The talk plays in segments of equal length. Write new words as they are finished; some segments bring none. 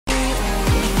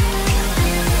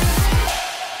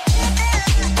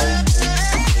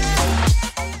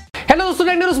दोस्तों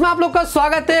टेक्नो में आप लोग का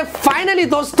स्वागत है। फाइनली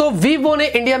दोस्तों वीवो ने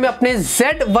इंडिया में अपने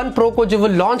Z1 Pro को जो वो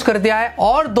लॉन्च कर दिया है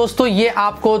और दोस्तों ये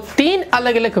आपको तीन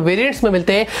अलग अलग वेरिएंट्स में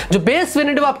मिलते हैं। जो बेस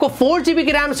वेरिएंट है वो आपको 4GB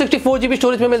की रैम 64GB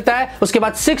स्टोरेज में मिलता है, उसके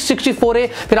बाद 664 है,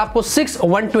 फिर आपको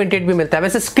 6128 भी मिलता है।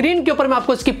 वैसे स्क्रीन के ऊपर मैं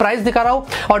आपको इसकी प्राइस दिखा रहा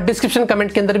हूं और डिस्क्रिप्शन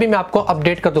कमेंट के अंदर भी मैं आपको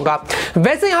अपडेट कर दूंगा।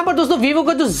 वैसे यहां पर दोस्तों वीवो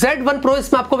का जो Z1 Pro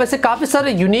इसमें आपको वैसे काफी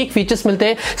सारे यूनिक फीचर्स मिलते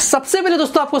हैं। सबसे पहले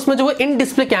दोस्तों आपको इसमें जो वो इन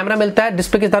डिस्प्ले कैमरा मिलता है,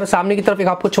 डिस्प्ले के सामने की तरफ एक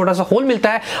आपको छोटा सा होल मिलता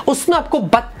है, उसमें आपको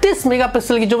 32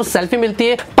 मेगापिक्सल की जो सेल्फी मिलती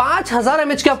है, 5000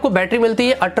 mAh की आपको बैटरी मिलती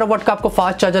है, 18 वाट का आपको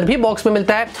फास्ट चार्जर भी बॉक्स में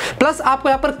मिलता है, प्लस आपको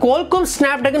यहां पर Qualcomm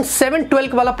Snapdragon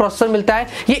 712 वाला प्रोसेसर मिलता है।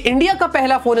 ये इंडिया का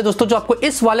पहला फोन है दोस्तों जो आपको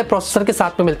इस वाले प्रोसेसर के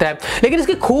साथ में मिलता है। लेकिन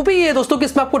इसकी खूबी ये है दोस्तों कि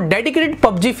इसमें आपको डेडिकेटेड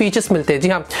PUBG फीचर्स मिलते हैं। जी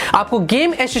हां, आपको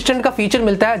गेम असिस्टेंट का फीचर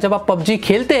मिलता है। जब आप PUBG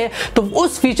खेलते हैं तो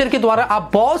उस फीचर के द्वारा आप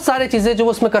बहुत सारी चीजें जो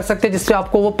उसमें कर सकते हैं जिससे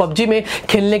आपको वो PUBG में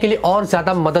खेलने के लिए और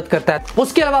ज्यादा मदद करता है।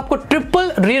 उसके अलावा आपको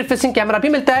ट्रिपल रियर फेसिंग कैमरा भी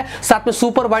मिलता है, साथ में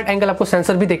सुपर वाइड एंगल आपको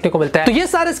सेंसर भी देखने को मिलता है। तो ये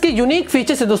सारे इसके यूनिक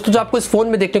फीचर्स है दोस्तों जो आपको इस फोन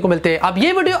में देखने को मिलते हैं। अब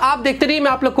ये वीडियो आप देखते रहिए,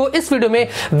 मैं आप लोग को इस वीडियो में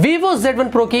vivo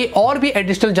Z1 Pro की और भी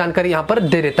एडिशनल जानकारी यहां पर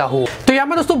दे देता हूं। तो यहां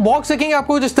पर दोस्तों बॉक्स देखेंगे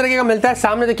आपको जिस तरीके का मिलता है,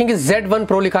 सामने देखेंगे Z1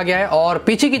 Pro लिखा गया है और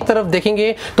पीछे की तरफ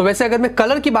देखेंगे तो वैसे अगर मैं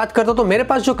कलर की बात करता हूं तो मेरे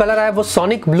पास जो कलर आया है वो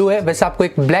सोनिक ब्लू है। वैसे आपको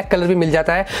एक ब्लैक कलर भी मिल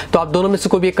जाता है, तो आप दोनों में से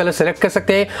कोई भी एक कलर सेलेक्ट कर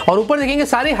सकते हैं। और ऊपर देखेंगे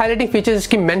सारी हाईलाइटिंग फीचर्स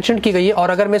इसकी मेंशन की गई है। और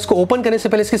अगर मैं इसको ओपन करने से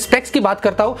पहले इसकी स्पेक्स की बात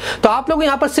करता हूं तो आप लोग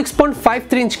यहां पर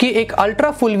 6.53 इंच की एक अल्ट्रा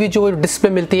फुल वी जो डिस्प्ले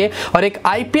मिलती है और एक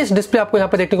आईपीएस डिस्प्ले आपको यहां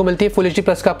पर देखने को मिलती है। फुल एचडी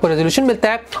प्लस का आपको रेजोल्यूशन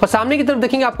मिलता है और सामने की तरफ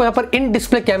देखेंगे आपको यहां पर इन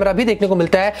डिस्प्ले कैमरा भी देखने को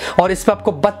मिलता है और इसमें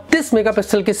आपको 32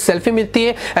 मेगापिक्सल की सेल्फी मिलती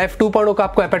है। f2.0 का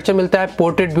आपको एपर्चर मिलता है,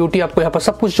 पोर्ट्रेट ब्यूटी आपको यहां पर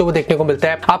सब कुछ जो वो देखने को मिलता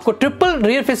है। आपको ट्रिपल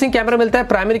रियर फेसिंग कैमरा मिलता है,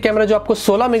 प्राइमरी कैमरा जो आपको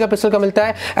 16 मेगापिक्सल का मिलता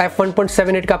है,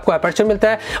 f1.78 का आपको एपर्चर मिलता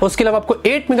है। उसके अलावा आपको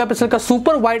 8 मेगापिक्सल का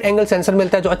सुपर वाइड एंगल सेंसर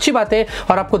मिलता है जो अच्छी बात है,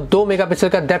 और आपको 2 मेगापिक्सल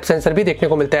का डेप्थ सेंसर भी देखने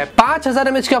को मिलता है।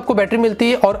 5000 mAh की आपको बैटरी मिलती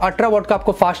है और 18 वाट का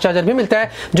आपको फास्ट चार्जर भी मिलता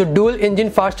है जो dual engine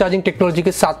fast charging technology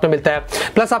के साथ में मिलता है।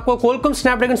 प्लस आपको Qualcomm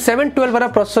Snapdragon 712 वाला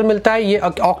प्रोसेसर मिलता है। ये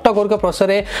ऑक्टा कोर का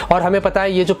प्रोसेसर है और हमें पता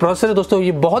है ये जो प्रोसेसर है दोस्तों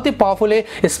ये बहुत ही पावरफुल है।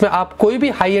 इसमें आप कोई भी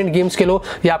हाई एंड गेम्स खेलो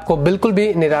ये आपको बिल्कुल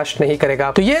भी निराश नहीं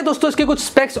करेगा। तो ये है दोस्तों इसके कुछ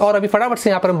स्पेक्स और अभी फटाफट से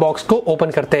यहाँ पर हम बॉक्स को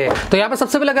ओपन करते हैं। तो यहाँ पर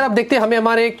सबसे पहले अगर आप देखते हैं हमें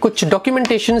हमारे कुछ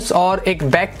डॉक्यूमेंटेशंस और एक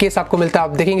बैक केस आपको मिलता है।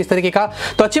 आप देखेंगे इस तरीके का,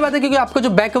 तो अच्छी बात है क्योंकि आपका जो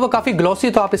बैक है वो काफी ग्लॉसी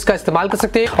है, तो आप इसका इस्तेमाल कर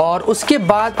सकते हैं। और उसके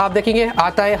बाद आप देखेंगे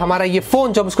आता है हमारा ये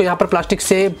फोन, जब उसको यहाँ पर प्लास्टिक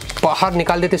से बाहर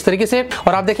निकाल देते इस तरीके से,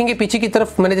 और आप देखेंगे पीछे की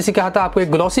तरफ मैंने जैसे कहा था आपको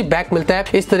एक ग्लॉसी बैक मिलता है।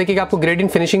 इस तरीके का आपको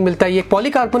ग्रेडियंट फिनिशिंग मिलता है। ये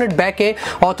पॉलीकार्बोनेट बैक है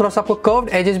और थोड़ा सा आपको कर्व्ड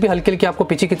एजेस भी हल्के हल्के आपको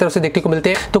पीछे की तरफ से देखने को मिलते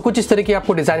हैं। तो कुछ इस तरीके की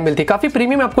आपको डिजाइन मिलती है, काफी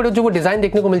प्रीमियम आपको जो वो डिजाइन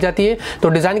देखने को मिल जाती है। तो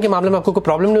डिजाइन के मामले में आपको कोई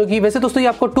प्रॉब्लम नहीं होगी। वैसे दोस्तों ये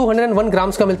आपको 201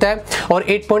 ग्राम्स का मिलता है और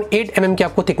 8.8 mm की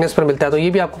आपको थिकनेस पर मिलता है, तो ये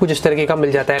भी आपको कुछ इस तरीके का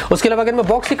मिल जाता है। उसके अलावा अगर मैं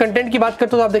बॉक्स के कंटेंट की बात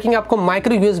करता हूं तो आप देखेंगे आपको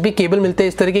माइक्रो यूएसबी केबल मिलते हैं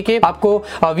इस तरीके के, आपको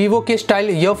वीवो के स्टाइल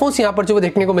ईयरफोन्स यहां पर जो वो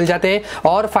देखने को मिल जाते हैं।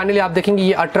 और फाइनली आप देखेंगे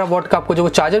ये 18 वाट का आपको जो वो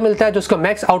चार्जर मिलता है, जो उसका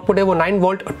मैक्स आउटपुट है वो 9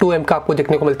 वोल्ट 2 एम का आपको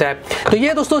देखने को मिलता है। तो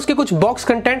ये दोस्तों इसके कुछ बॉक्स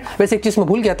कंटेंट। वैसे एक चीज मैं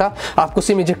भूल गया था, आपको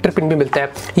सिम इजेक्टर पिन भी मिलता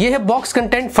है। ये है बॉक्स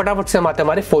कंटेंट। फटाफट से हम आते हैं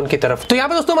हमारे फोन की तरफ। तो यहाँ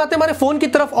पे दोस्तों हम आते हैं हमारे फोन की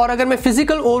तरफ और अगर मैं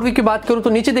फिजिकल ओवरव्यू की बात करूं तो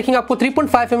नीचे देखेंगे आपको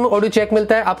 3.5 mm ऑडियो जैक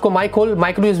मिलता है, आपको mic whole,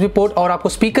 micro USB port और आपको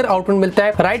स्पीकर आउटपुट मिलता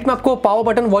है। राइट में आपको power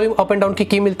button, volume up and down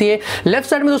की मिलती है। लेफ्ट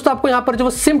साइड में दोस्तों आपको यहाँ पर जो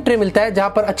सिम ट्रे मिलता है, जहां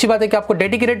पर अच्छी बात है कि आपको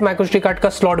डेडिकेटेड माइक्रो SD कार्ड का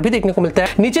स्लॉट भी देखने को मिलता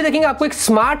है। नीचे देखेंगे आपको एक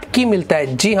स्मार्ट की मिलता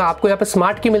है। जी हाँ, आपको यहाँ पर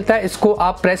स्मार्ट की मिलता है। इसको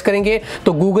आप प्रेस करेंगे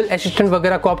तो गूगल असिस्टेंट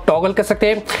वगैरह को आप टॉगल कर सकते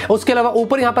हैं। उसके अलावा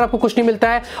ऊपर यहाँ पर आपको कुछ नहीं मिलता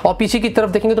है और पीछे की तरफ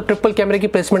देखेंगे तो ट्रिपल कैमरे की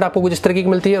प्लेसमेंट आपको कुछ इस तरीके की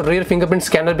मिलती है। रियर फिंगरप्रिंट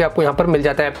स्कैनर भी आपको यहाँ पर मिल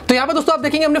जाता है। तो यहाँ पर दोस्तों आप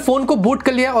देखेंगे हमने फोन को बूट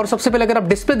कर लिया और सबसे पहले अगर आप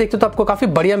डिस्प्ले देखते हो तो आपको काफी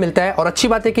बढ़िया मिलता है और अच्छी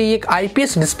बात है कि ये एक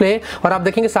आईपीएस डिस्प्ले है और आप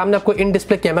देखेंगे सामने आपको इन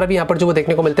डिस्प्ले कैमरा भी यहाँ पर जो वो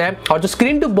देखने को मिलता है। और जो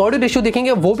स्क्रीन टू बॉडी रेशियो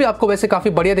देखेंगे वो भी आपको वैसे काफी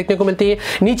बढ़िया देखने को मिलती है।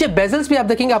 नीचे बेजल्स भी आप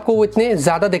देखेंगे आपको वो इतने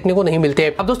ज्यादा देखने को नहीं मिलते।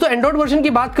 अब दोस्तों एंड्रॉइड वर्जन की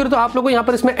बात करें तो आप लोगों को यहाँ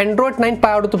पर इसमें Android 9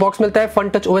 pi out of the box मिलता है। फन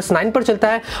टच OS 9 पर चलता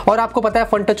है और आपको पता है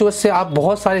फन टच OS से आप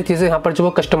बहुत सारी चीजें यहाँ पर जो वो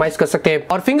कस्टमाइज कर सकते हैं।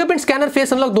 और फिंगरप्रिंट स्कैनर,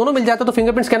 फेस अनलॉक दोनों मिल जाता है। तो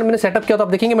फिंगरप्रिंट स्कैनर मैंने सेटअप किया तो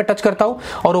आप देखेंगे मैं टच करता हूं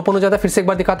और ओपन हो जाता है। फिर से एक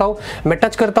बार दिखाता हूं, मैं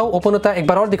टच करता हूं ओपन होता है, एक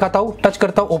बार और दिखाता हूं, टच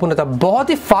करता हूं ओपन होता है। बहुत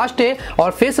ही फास्ट है।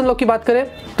 और फेस अनलॉक की बात करें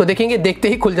तो देखेंगे देखते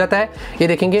ही खुल जाता है। ये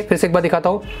देखेंगे फिर से एक बार दिखाता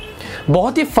हूं,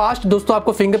 बहुत ही फास्ट दोस्तों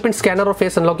आपको फिंगरप्रिंट स्कैनर और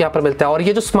फेस अनलॉक यहाँ पर मिलता है। और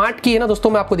ये जो स्मार्ट की है ना दोस्तों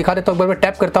मैं आपको दिखा देता हूं, एक बार मैं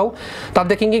टैप करता हूं तो आप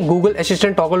देखेंगे गूगल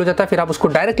असिस्टेंट टॉगल हो जाता है। फिर आप उसको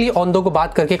डायरेक्टली ऑन दो को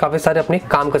बात करके काफी सारे अपने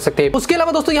काम कर सकते हैं। उसके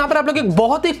अलावा दोस्तों यहाँ पर आप लोग एक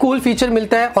बहुत ही कूल फीचर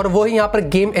मिलता है और वो है यहाँ पर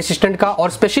गेम असिस्टेंट का। और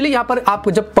स्पेशली यहाँ पर आप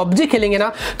जब PUBG खेलेंगे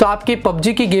ना तो आपके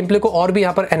PUBG की गेम प्ले को और भी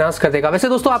यहाँ पर एनहांस कर देगा। वैसे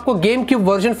दोस्तों आपको गेम क्यूब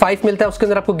वर्जन 5 मिलता है, उसके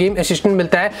अंदर आपको गेम असिस्टेंट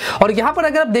मिलता है। और यहाँ पर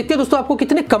अगर आप देखते हो दोस्तों आपको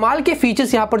कितने कमाल के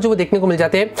फीचर्स यहाँ पर जो वो देखने को मिल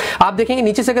जाते हैं। आप देखेंगे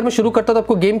नीचे से अगर मैं शुरू करता हूं तो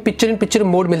आपको game picture in picture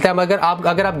mode मिलता है।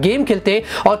 अगर आप गेम खेलते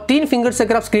हैं और 3 फिंगर से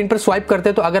अगर आप स्क्रीन पर स्वाइप करते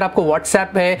हैं तो अगर आपको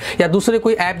व्हाट्सएप है या दूसरे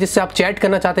कोई ऐप जिससे आप चैट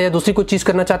करना चाहते हैं या दूसरी कोई चीज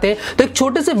करना चाहते हैं तो एक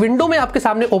छोटे से विंडो में आपके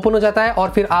सामने ओपन हो जाता है और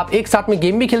फिर आप एक साथ में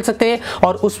गेम भी खेल सकते हैं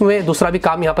और उसमें दूसरा भी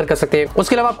काम यहां पर कर सकते हैं।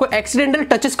 उसके अलावा आपको एक्सीडेंटल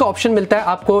टचेस का ऑप्शन मिलता है।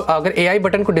 आपको अगर एआई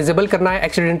बटन को डिसेबल करना है,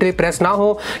 एक्सीडेंटली प्रेस ना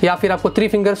हो, या फिर आपको 3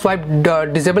 फिंगर स्वाइप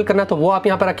डिसेबल करना है तो वो आप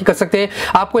यहां पर आके कर सकते हैं।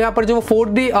 आपको यहां पर जो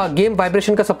 4D गेम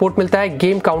वाइब्रेशन का सपोर्ट मिलता है,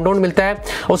 गेम काउंटडाउन मिलता है।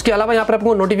 उसके अलावा यहां पर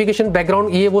आपको नोटिफिकेशन,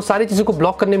 बैकग्राउंड, ये वो सारी चीजों को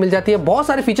ब्लॉक करने मिल जाती है। बहुत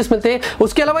सारे फीचर्स मिलते हैं।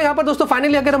 उसके अलावा यहां पर दोस्तों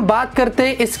फाइनली अगर हम बात करते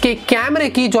हैं इसके कैमरे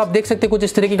की, जो आप देख सकते हैं कुछ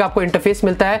इस तरीके का आपको इंटरफेस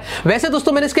मिलता है। वैसे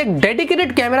दोस्तों मैंने इसका एक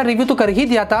डेडिकेटेड कैमरा रिव्यू तो कर ही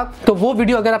दिया था, तो वो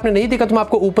वीडियो अगर आपने नहीं देखा तो मैं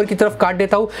आपको ऊपर की तरफ काट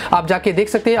देता हूं, आप जाके देख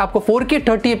सकते हैं। आपको 4K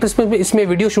 30 FPS में इसमें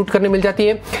वीडियो शूट करने मिल जाती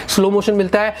है, स्लो मोशन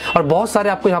मिलता है और बहुत सारे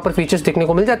आपको यहां पर फीचर्स देखने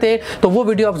को मिल जाते हैं, तो वो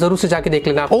वीडियो आप जरूर से जाके देख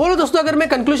लेना। ओवरऑल दोस्तों अगर मैं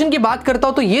कंक्लूजन की बात करता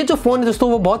हूं तो ये जो फोन है दोस्तों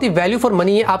वो बहुत ही वैल्यू फॉर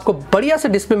मनी है। आपको बढ़िया से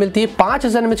डिस्प्ले मिलती है,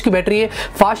 5000 mAh की बैटरी है,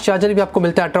 फास्ट चार्जर भी आपको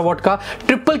मिलता है 18 वॉट का,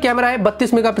 ट्रिपल कैमरा है,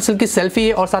 32 मेगापिक्सल की सेल्फी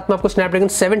है और साथ में आपको स्नैपड्रैगन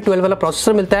 712 वाला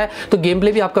प्रोसेसर मिलता है। तो गेम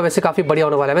प्ले भी आपका वैसे काफी बढ़िया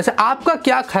होने वाला है। वैसे आपका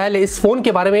क्या ख्याल है इस फोन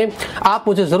के बारे में, आप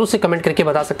मुझे जरूर से कमेंट करके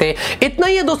बता सकते हैं। इतना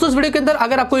ही है दोस्तों इस वीडियो के अंदर।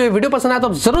 अगर आपको ये वीडियो पसंद आया तो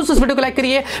आप जरूर से इस वीडियो को लाइक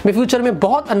करिए। मैं फ्यूचर में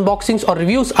बहुत अनबॉक्सिंग्स और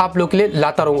रिव्यूज आप लोगों के लिए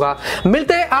लाता रहूंगा।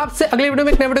 मिलते हैं आपसे अगले वीडियो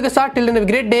में एक नए वीडियो के साथ। Till then have a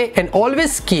great day and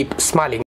always keep smiling.